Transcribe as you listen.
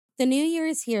The new year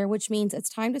is here, which means it's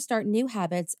time to start new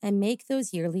habits and make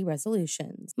those yearly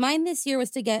resolutions. Mine this year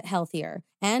was to get healthier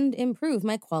and improve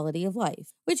my quality of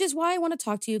life, which is why I want to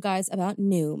talk to you guys about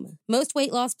Noom. Most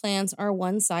weight loss plans are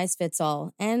one size fits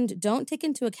all and don't take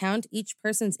into account each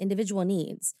person's individual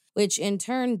needs, which in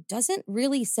turn doesn't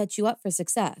really set you up for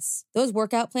success. Those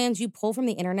workout plans you pull from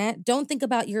the internet don't think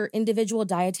about your individual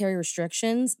dietary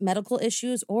restrictions, medical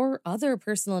issues, or other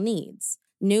personal needs.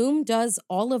 Noom does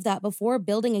all of that before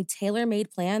building a tailor-made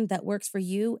plan that works for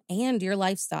you and your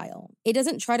lifestyle. It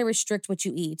doesn't try to restrict what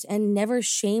you eat and never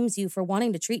shames you for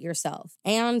wanting to treat yourself.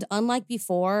 And unlike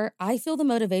before, I feel the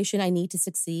motivation I need to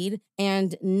succeed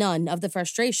and none of the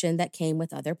frustration that came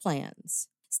with other plans.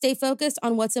 Stay focused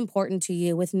on what's important to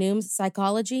you with Noom's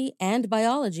psychology and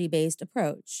biology-based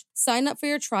approach. Sign up for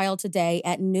your trial today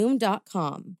at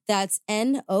Noom.com. That's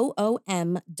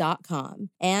Noom.com.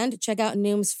 And check out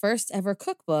Noom's first ever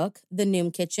cookbook, The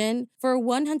Noom Kitchen, for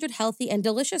 100 healthy and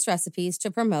delicious recipes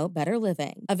to promote better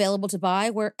living. Available to buy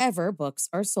wherever books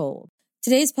are sold.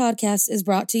 Today's podcast is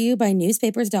brought to you by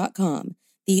Newspapers.com,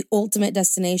 the ultimate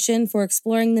destination for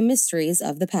exploring the mysteries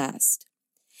of the past.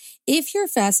 If you're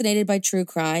fascinated by true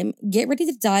crime, get ready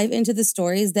to dive into the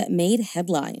stories that made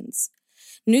headlines.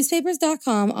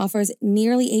 Newspapers.com offers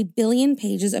nearly 1 billion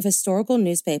pages of historical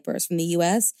newspapers from the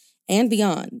U.S. and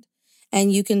beyond,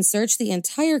 and you can search the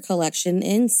entire collection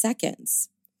in seconds.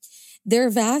 Their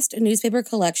vast newspaper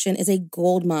collection is a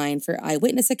goldmine for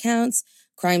eyewitness accounts,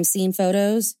 crime scene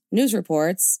photos, news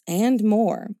reports, and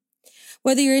more.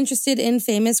 Whether you're interested in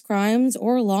famous crimes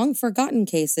or long-forgotten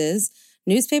cases,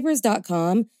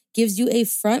 Newspapers.com gives you a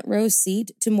front row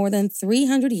seat to more than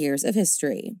 300 years of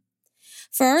history.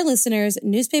 For our listeners,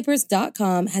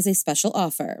 Newspapers.com has a special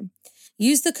offer.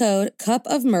 Use the code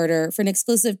CUPOFMURDER for an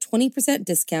exclusive 20%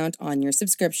 discount on your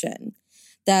subscription.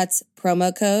 That's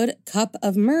promo code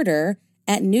CUPOFMURDER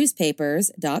at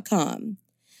Newspapers.com.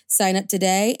 Sign up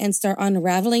today and start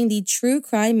unraveling the true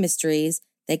crime mysteries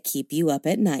that keep you up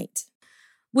at night.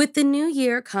 With the new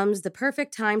year comes the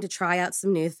perfect time to try out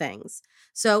some new things.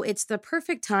 So it's the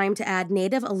perfect time to add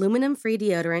Native aluminum-free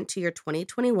deodorant to your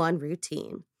 2021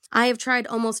 routine. I have tried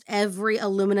almost every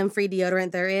aluminum-free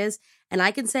deodorant there is, and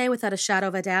I can say without a shadow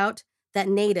of a doubt that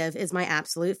Native is my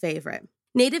absolute favorite.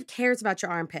 Native cares about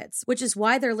your armpits, which is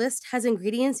why their list has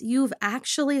ingredients you've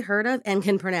actually heard of and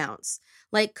can pronounce,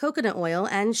 like coconut oil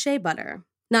and shea butter.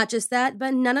 Not just that,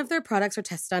 but none of their products are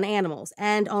tested on animals,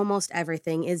 and almost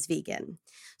everything is vegan.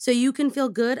 So you can feel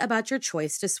good about your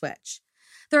choice to switch.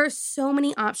 There are so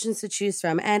many options to choose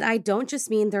from, and I don't just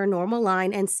mean their normal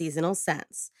line and seasonal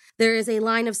scents. There is a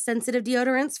line of sensitive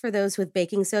deodorants for those with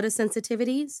baking soda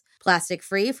sensitivities,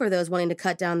 plastic-free for those wanting to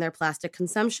cut down their plastic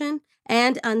consumption,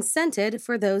 and unscented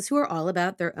for those who are all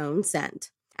about their own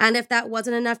scent. And if that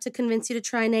wasn't enough to convince you to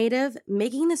try Native,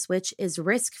 making the switch is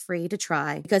risk-free to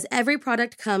try because every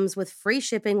product comes with free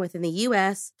shipping within the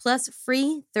U.S., plus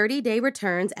free 30-day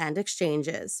returns and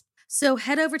exchanges. So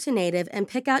head over to Native and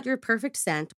pick out your perfect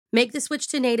scent. Make the switch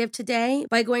to Native today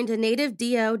by going to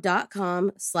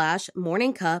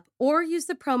nativedeo.com/morningcup or use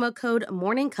the promo code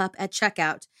morningcup at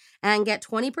checkout and get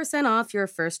 20% off your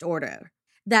first order.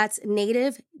 That's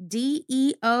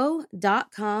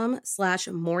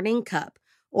nativedeo.com/morningcup.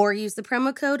 Or use the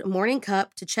promo code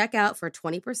MORNINGCUP to check out for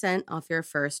 20% off your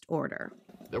first order.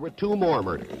 There were 2 more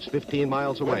murders 15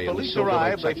 miles away. When police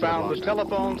arrived, they found the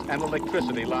telephones and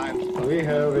electricity lines. We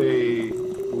have a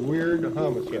weird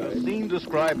homicide. A scene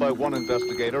described by one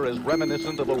investigator as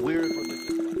reminiscent of a weird...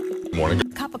 Morning.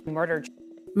 Cup of murder.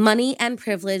 Money and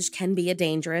privilege can be a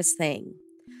dangerous thing.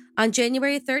 On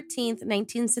January 13th,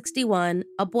 1961,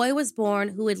 a boy was born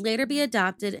who would later be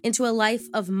adopted into a life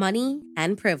of money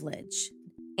and privilege.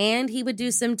 And he would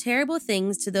do some terrible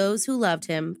things to those who loved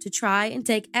him to try and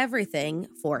take everything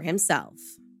for himself.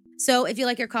 So if you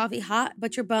like your coffee hot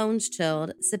but your bones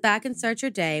chilled, sit back and start your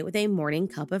day with a morning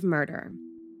cup of murder.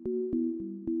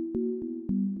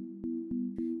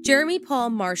 Jeremy Paul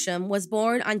Marsham was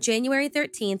born on January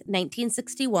 13th,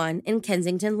 1961 in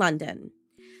Kensington, London.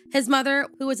 His mother,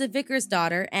 who was a vicar's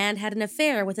daughter and had an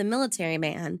affair with a military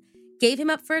man, gave him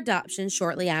up for adoption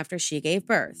shortly after she gave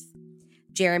birth.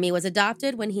 Jeremy was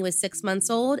adopted when he was 6 months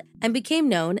old and became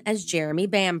known as Jeremy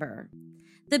Bamber.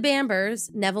 The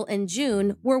Bambers, Neville and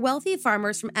June, were wealthy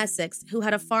farmers from Essex who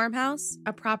had a farmhouse,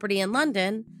 a property in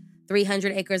London,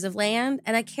 300 acres of land,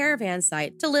 and a caravan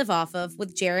site to live off of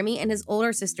with Jeremy and his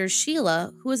older sister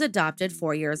Sheila, who was adopted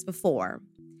 4 years before.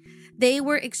 They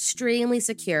were extremely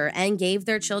secure and gave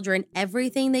their children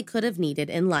everything they could have needed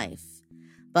in life.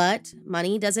 But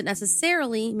money doesn't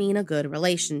necessarily mean a good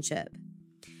relationship.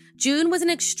 June was an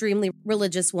extremely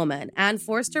religious woman and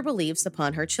forced her beliefs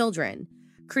upon her children,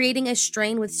 creating a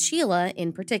strain with Sheila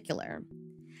in particular.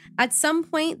 At some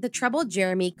point, the troubled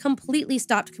Jeremy completely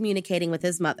stopped communicating with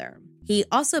his mother. He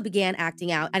also began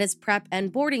acting out at his prep and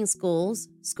boarding schools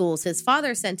his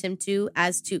father sent him to,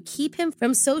 as to keep him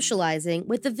from socializing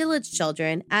with the village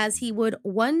children, as he would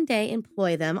one day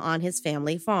employ them on his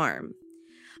family farm.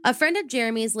 A friend of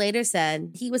Jeremy's later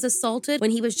said he was assaulted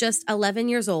when he was just 11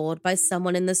 years old by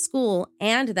someone in the school,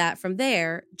 and that from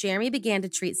there, Jeremy began to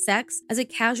treat sex as a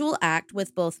casual act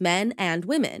with both men and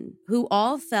women, who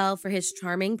all fell for his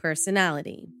charming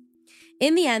personality.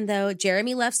 In the end, though,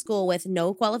 Jeremy left school with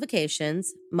no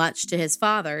qualifications, much to his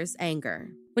father's anger.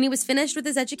 When he was finished with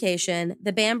his education,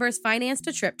 the Bambers financed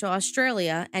a trip to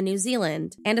Australia and New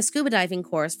Zealand and a scuba diving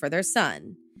course for their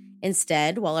son.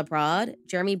 Instead, while abroad,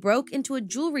 Jeremy broke into a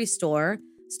jewelry store,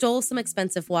 stole some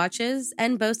expensive watches,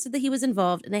 and boasted that he was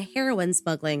involved in a heroin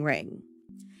smuggling ring.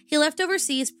 He left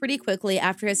overseas pretty quickly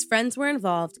after his friends were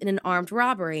involved in an armed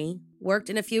robbery, worked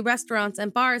in a few restaurants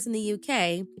and bars in the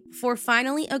UK, before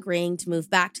finally agreeing to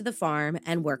move back to the farm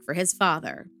and work for his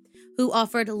father, who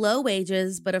offered low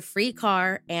wages but a free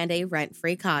car and a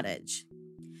rent-free cottage.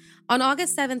 On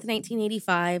August 7,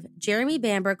 1985, Jeremy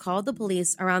Bamber called the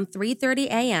police around 3:30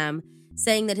 a.m.,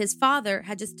 saying that his father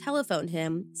had just telephoned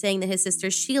him, saying that his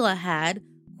sister Sheila had,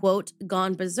 quote,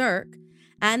 gone berserk,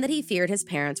 and that he feared his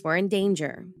parents were in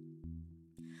danger.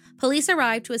 Police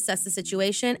arrived to assess the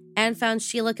situation and found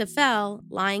Sheila Caffel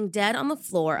lying dead on the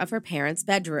floor of her parents'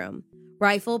 bedroom,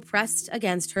 rifle pressed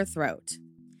against her throat.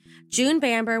 June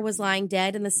Bamber was lying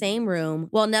dead in the same room,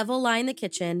 while Neville lay in the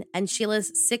kitchen, and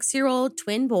Sheila's 6-year-old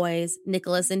twin boys,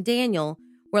 Nicholas and Daniel,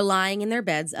 were lying in their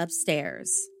beds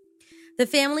upstairs. The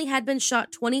family had been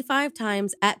shot 25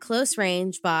 times at close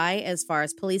range by, as far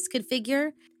as police could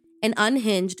figure, an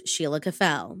unhinged Sheila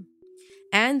Caffel.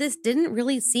 And this didn't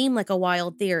really seem like a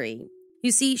wild theory.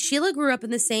 You see, Sheila grew up in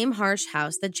the same harsh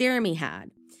house that Jeremy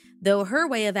had, though her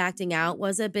way of acting out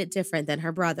was a bit different than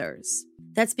her brother's.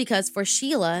 That's because for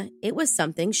Sheila, it was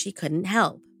something she couldn't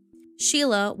help.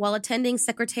 Sheila, while attending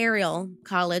Secretarial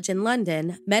College in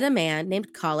London, met a man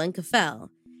named Colin Caffel,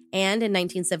 and in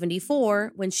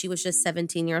 1974, when she was just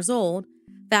 17 years old,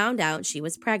 found out she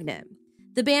was pregnant.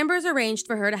 The Bambers arranged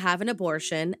for her to have an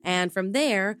abortion, and from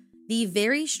there, the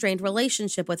very strained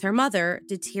relationship with her mother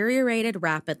deteriorated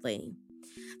rapidly.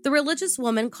 The religious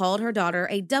woman called her daughter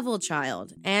a devil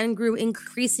child and grew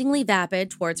increasingly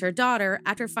vapid towards her daughter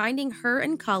after finding her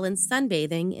and Colin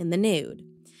sunbathing in the nude.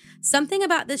 Something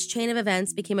about this chain of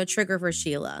events became a trigger for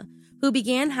Sheila, who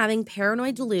began having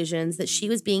paranoid delusions that she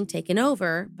was being taken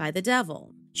over by the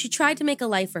devil. She tried to make a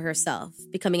life for herself,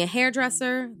 becoming a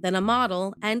hairdresser, then a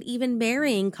model, and even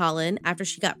marrying Colin after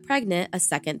she got pregnant a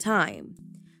second time.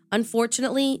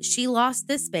 Unfortunately, she lost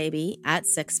this baby at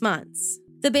 6 months.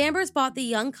 The Bambers bought the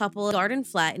young couple a garden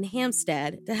flat in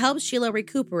Hampstead to help Sheila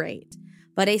recuperate,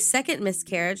 but a second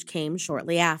miscarriage came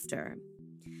shortly after.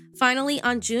 Finally,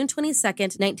 on June 22,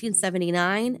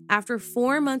 1979, after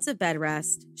 4 months of bed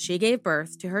rest, she gave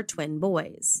birth to her twin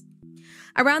boys.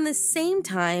 Around the same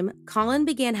time, Colin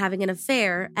began having an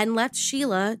affair and left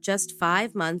Sheila just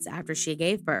 5 months after she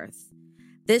gave birth.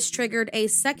 This triggered a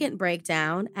second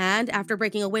breakdown, and after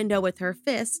breaking a window with her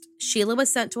fist, Sheila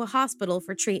was sent to a hospital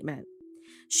for treatment.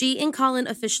 She and Colin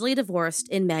officially divorced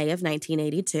in May of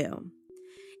 1982.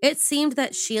 It seemed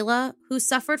that Sheila, who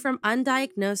suffered from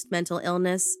undiagnosed mental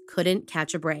illness, couldn't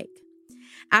catch a break.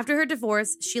 After her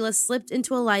divorce, Sheila slipped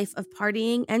into a life of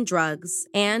partying and drugs,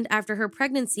 and after her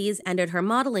pregnancies ended her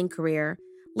modeling career,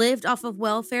 lived off of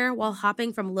welfare while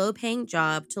hopping from low-paying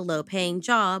job to low-paying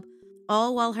job,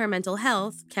 all while her mental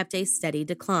health kept a steady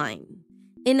decline.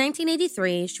 In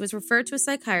 1983, she was referred to a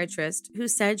psychiatrist who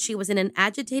said she was in an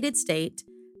agitated state,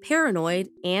 paranoid,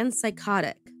 and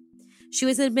psychotic. She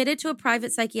was admitted to a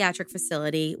private psychiatric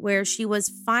facility where she was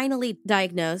finally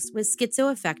diagnosed with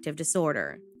schizoaffective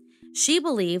disorder. She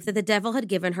believed that the devil had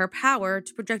given her power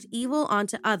to project evil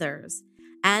onto others,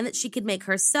 and that she could make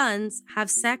her sons have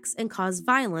sex and cause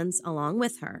violence along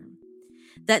with her.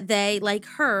 That they, like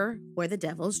her, were the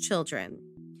devil's children.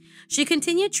 She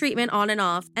continued treatment on and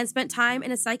off and spent time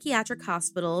in a psychiatric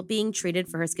hospital being treated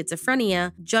for her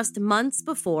schizophrenia just months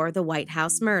before the White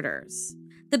House murders.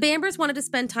 The Bambers wanted to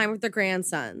spend time with their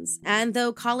grandsons, and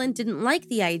though Colin didn't like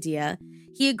the idea,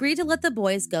 he agreed to let the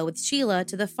boys go with Sheila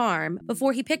to the farm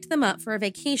before he picked them up for a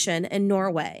vacation in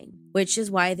Norway, which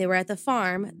is why they were at the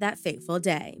farm that fateful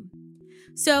day.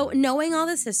 So, knowing all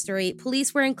this history,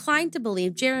 police were inclined to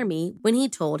believe Jeremy when he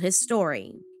told his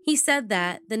story. He said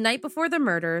that the night before the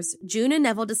murders, June and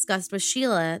Neville discussed with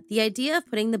Sheila the idea of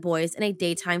putting the boys in a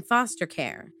daytime foster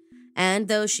care. And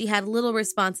though she had little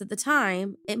response at the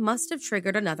time, it must have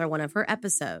triggered another one of her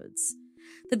episodes.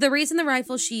 that the reason the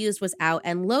rifle she used was out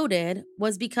and loaded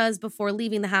was because before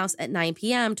leaving the house at 9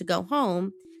 p.m. to go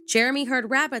home, Jeremy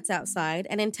heard rabbits outside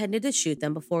and intended to shoot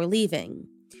them before leaving.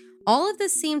 All of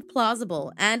this seemed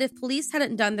plausible, and if police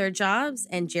hadn't done their jobs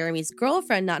and Jeremy's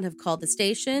girlfriend not have called the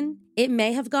station, it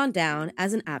may have gone down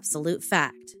as an absolute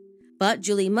fact. But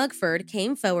Julie Mugford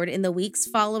came forward in the weeks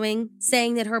following,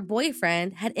 saying that her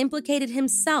boyfriend had implicated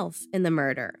himself in the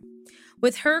murder.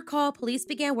 With her call, police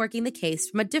began working the case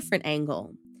from a different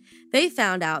angle. They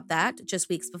found out that, just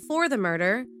weeks before the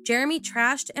murder, Jeremy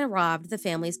trashed and robbed the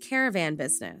family's caravan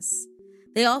business.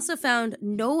 They also found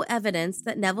no evidence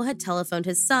that Neville had telephoned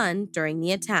his son during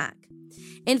the attack.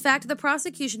 In fact, the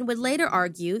prosecution would later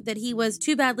argue that he was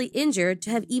too badly injured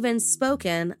to have even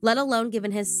spoken, let alone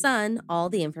given his son all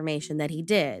the information that he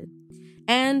did.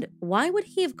 And why would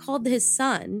he have called his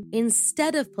son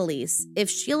instead of police if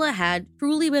Sheila had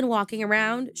truly been walking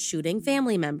around shooting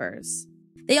family members?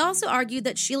 They also argued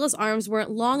that Sheila's arms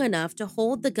weren't long enough to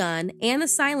hold the gun and the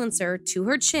silencer to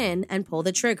her chin and pull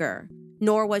the trigger,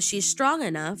 nor was she strong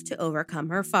enough to overcome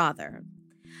her father.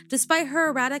 Despite her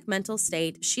erratic mental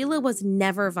state, Sheila was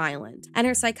never violent, and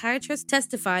her psychiatrist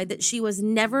testified that she was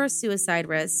never a suicide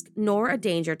risk nor a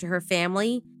danger to her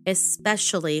family,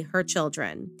 especially her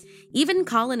children. Even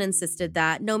Colin insisted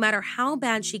that no matter how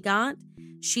bad she got,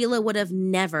 Sheila would have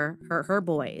never hurt her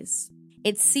boys.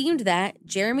 It seemed that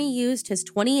Jeremy used his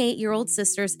 28-year-old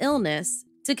sister's illness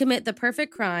to commit the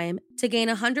perfect crime to gain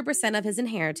 100% of his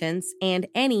inheritance and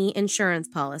any insurance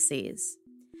policies.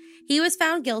 He was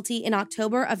found guilty in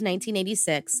October of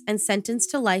 1986 and sentenced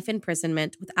to life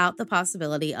imprisonment without the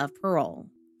possibility of parole.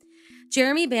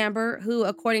 Jeremy Bamber, who,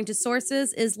 according to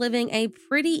sources, is living a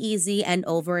pretty easy and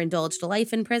overindulged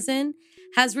life in prison,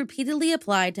 has repeatedly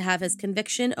applied to have his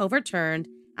conviction overturned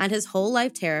and his whole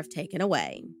life tariff taken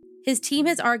away. His team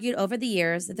has argued over the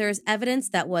years that there is evidence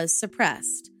that was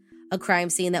suppressed, a crime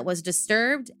scene that was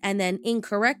disturbed and then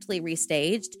incorrectly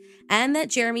restaged, and that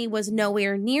Jeremy was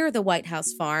nowhere near the White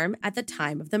House farm at the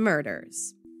time of the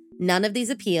murders. None of these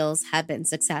appeals have been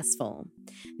successful.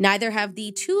 Neither have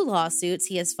the 2 lawsuits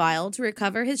he has filed to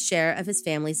recover his share of his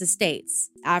family's estates,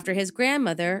 after his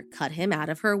grandmother cut him out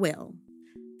of her will.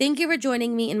 Thank you for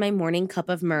joining me in my morning cup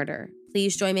of murder.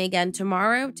 Please join me again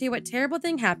tomorrow to hear what terrible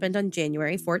thing happened on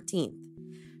January 14th.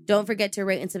 Don't forget to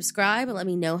rate and subscribe and let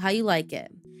me know how you like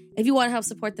it. If you want to help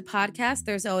support the podcast,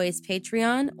 there's always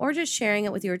Patreon or just sharing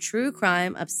it with your true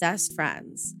crime obsessed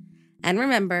friends. And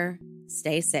remember,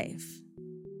 stay safe.